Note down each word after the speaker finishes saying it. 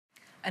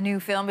A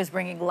new film is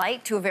bringing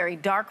light to a very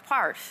dark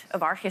part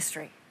of our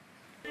history.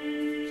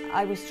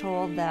 I was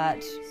told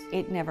that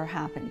it never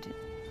happened.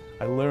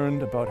 I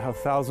learned about how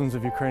thousands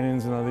of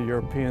Ukrainians and other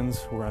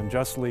Europeans were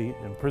unjustly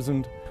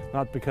imprisoned,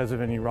 not because of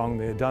any wrong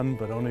they had done,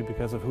 but only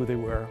because of who they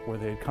were, where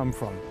they had come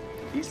from.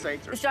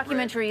 This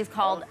documentary is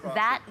called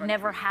That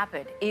Never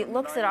Happened. It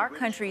looks at our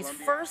country's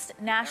first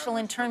national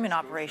internment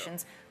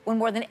operations when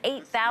more than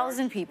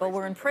 8,000 people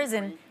were in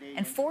prison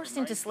and forced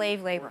into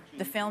slave labor.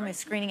 The film is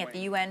screening at the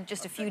UN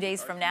just a few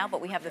days from now,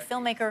 but we have the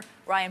filmmaker,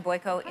 Ryan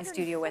Boyko, in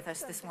studio with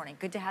us this morning.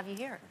 Good to have you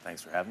here.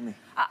 Thanks for having me.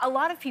 A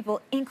lot of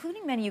people,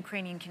 including many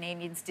Ukrainian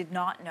Canadians, did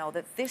not know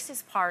that this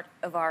is part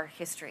of our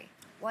history.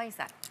 Why is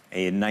that?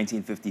 In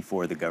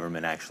 1954, the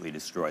government actually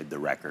destroyed the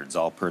records,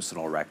 all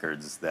personal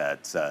records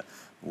that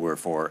were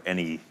for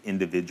any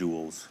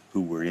individuals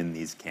who were in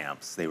these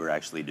camps. They were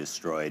actually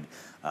destroyed.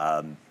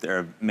 There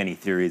are many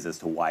theories as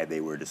to why they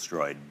were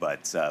destroyed,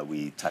 but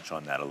we touch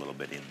on that a little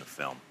bit in the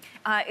film.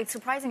 It's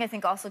surprising, I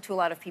think, also to a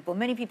lot of people.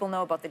 Many people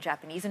know about the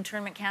Japanese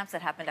internment camps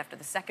that happened after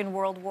the Second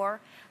World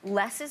War.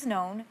 Less is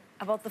known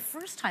about the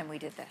first time we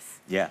did this.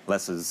 Yeah,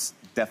 less is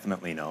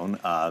definitely known.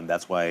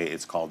 That's why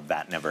it's called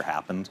That Never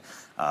Happened,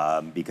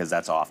 because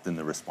that's often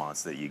the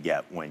response that you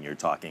get when you're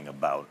talking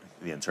about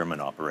the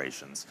internment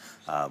operations.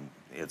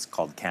 It's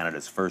called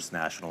Canada's first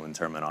national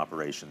internment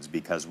operations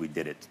because we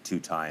did it 2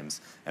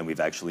 times, and we've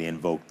actually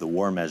invoked the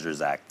War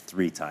Measures Act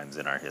 3 times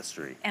in our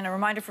history. And a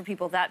reminder for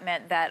people, that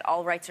meant that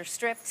all rights are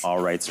stripped.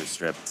 All rights are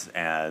stripped,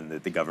 and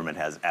that the government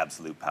has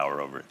absolute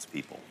power over its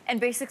people. And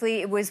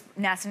basically, it was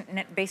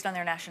based on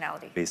their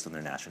nationality. Based on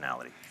their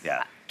nationality,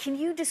 yeah. Can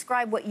you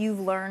describe what you've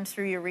learned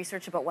through your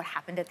research about what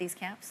happened at these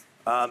camps?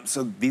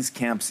 So these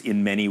camps,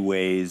 in many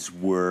ways,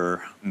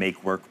 were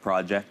make-work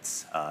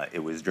projects. It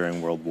was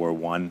during World War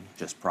I,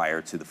 just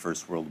prior to the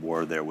First World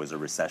War. There was a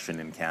recession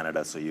in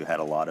Canada, so you had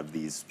a lot of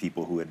these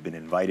people who had been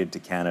invited to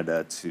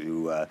Canada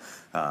to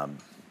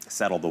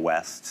settle the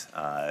West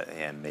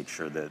and make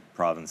sure that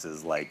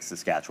provinces like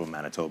Saskatchewan,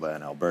 Manitoba,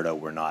 and Alberta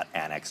were not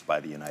annexed by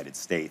the United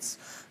States.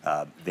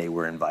 They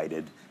were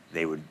invited.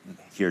 They were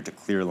here to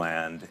clear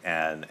land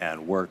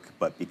and work,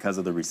 but because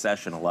of the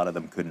recession, a lot of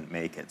them couldn't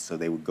make it. So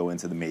they would go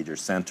into the major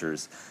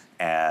centers,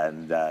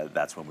 and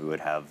that's when we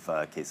would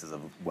have cases of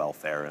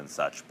welfare and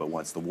such. But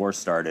once the war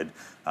started,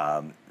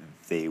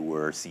 they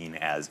were seen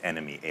as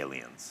enemy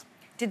aliens.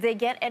 Did they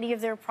get any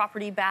of their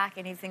property back,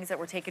 any things that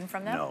were taken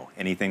from them? No,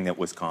 anything that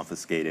was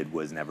confiscated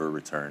was never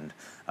returned.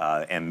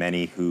 And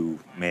many who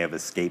may have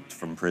escaped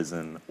from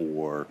prison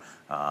or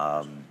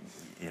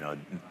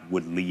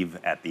would leave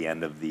at the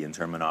end of the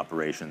internment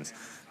operations,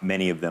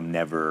 many of them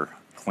never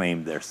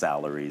claimed their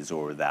salaries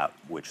or that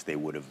which they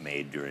would have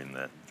made during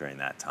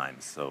that time.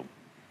 So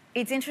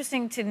it's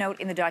interesting to note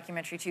in the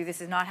documentary, too, this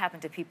has not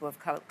happened to people of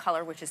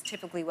color, which is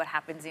typically what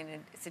happens in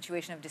a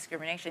situation of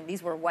discrimination.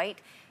 These were white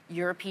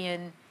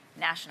European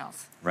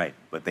nationals. Right,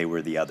 but they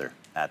were the other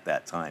at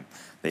that time.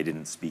 They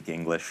didn't speak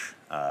English.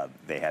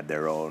 They had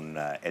their own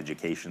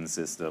education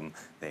system.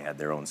 They had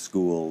their own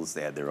schools.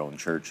 They had their own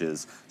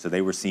churches. So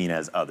they were seen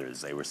as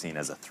others. They were seen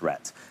as a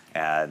threat.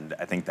 And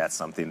I think that's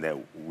something that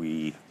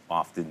we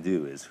often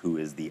do, is who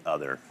is the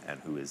other and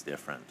who is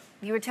different.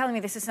 You were telling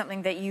me this is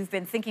something that you've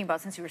been thinking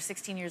about since you were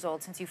 16 years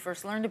old, since you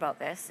first learned about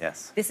this.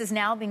 Yes. This is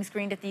now being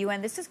screened at the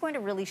UN. This is going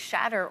to really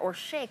shatter or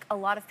shake a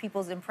lot of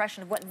people's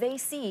impression of what they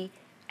see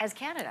as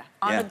Canada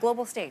on the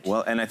global stage.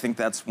 Well, and I think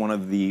that's one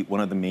of the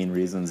main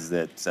reasons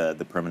that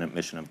the Permanent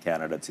Mission of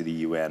Canada to the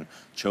UN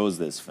chose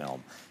this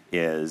film,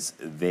 is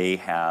they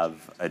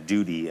have a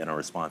duty and a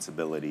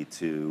responsibility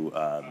to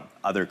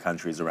other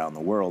countries around the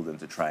world and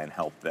to try and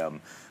help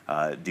them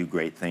do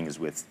great things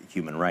with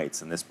human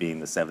rights. And this being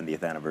the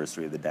 70th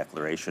anniversary of the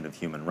Declaration of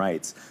Human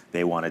Rights,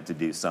 they wanted to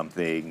do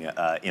something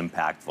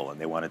impactful, and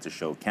they wanted to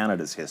show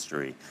Canada's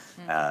history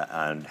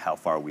and how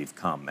far we've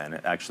come. And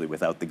actually,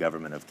 without the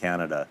government of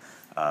Canada,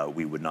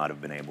 we would not have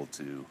been able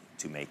to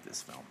make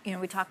this film. You know,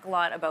 we talk a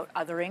lot about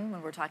othering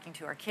when we're talking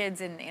to our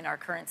kids in our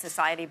current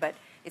society, but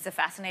it's a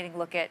fascinating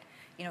look at,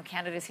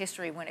 Canada's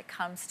history when it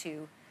comes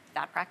to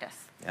that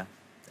practice. Yeah,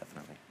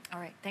 definitely. All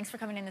right, thanks for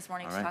coming in this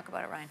morning to talk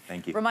about it, Ryan.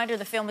 Thank you. Reminder,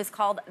 the film is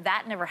called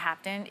That Never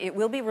Happened. It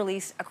will be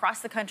released across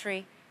the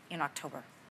country in October.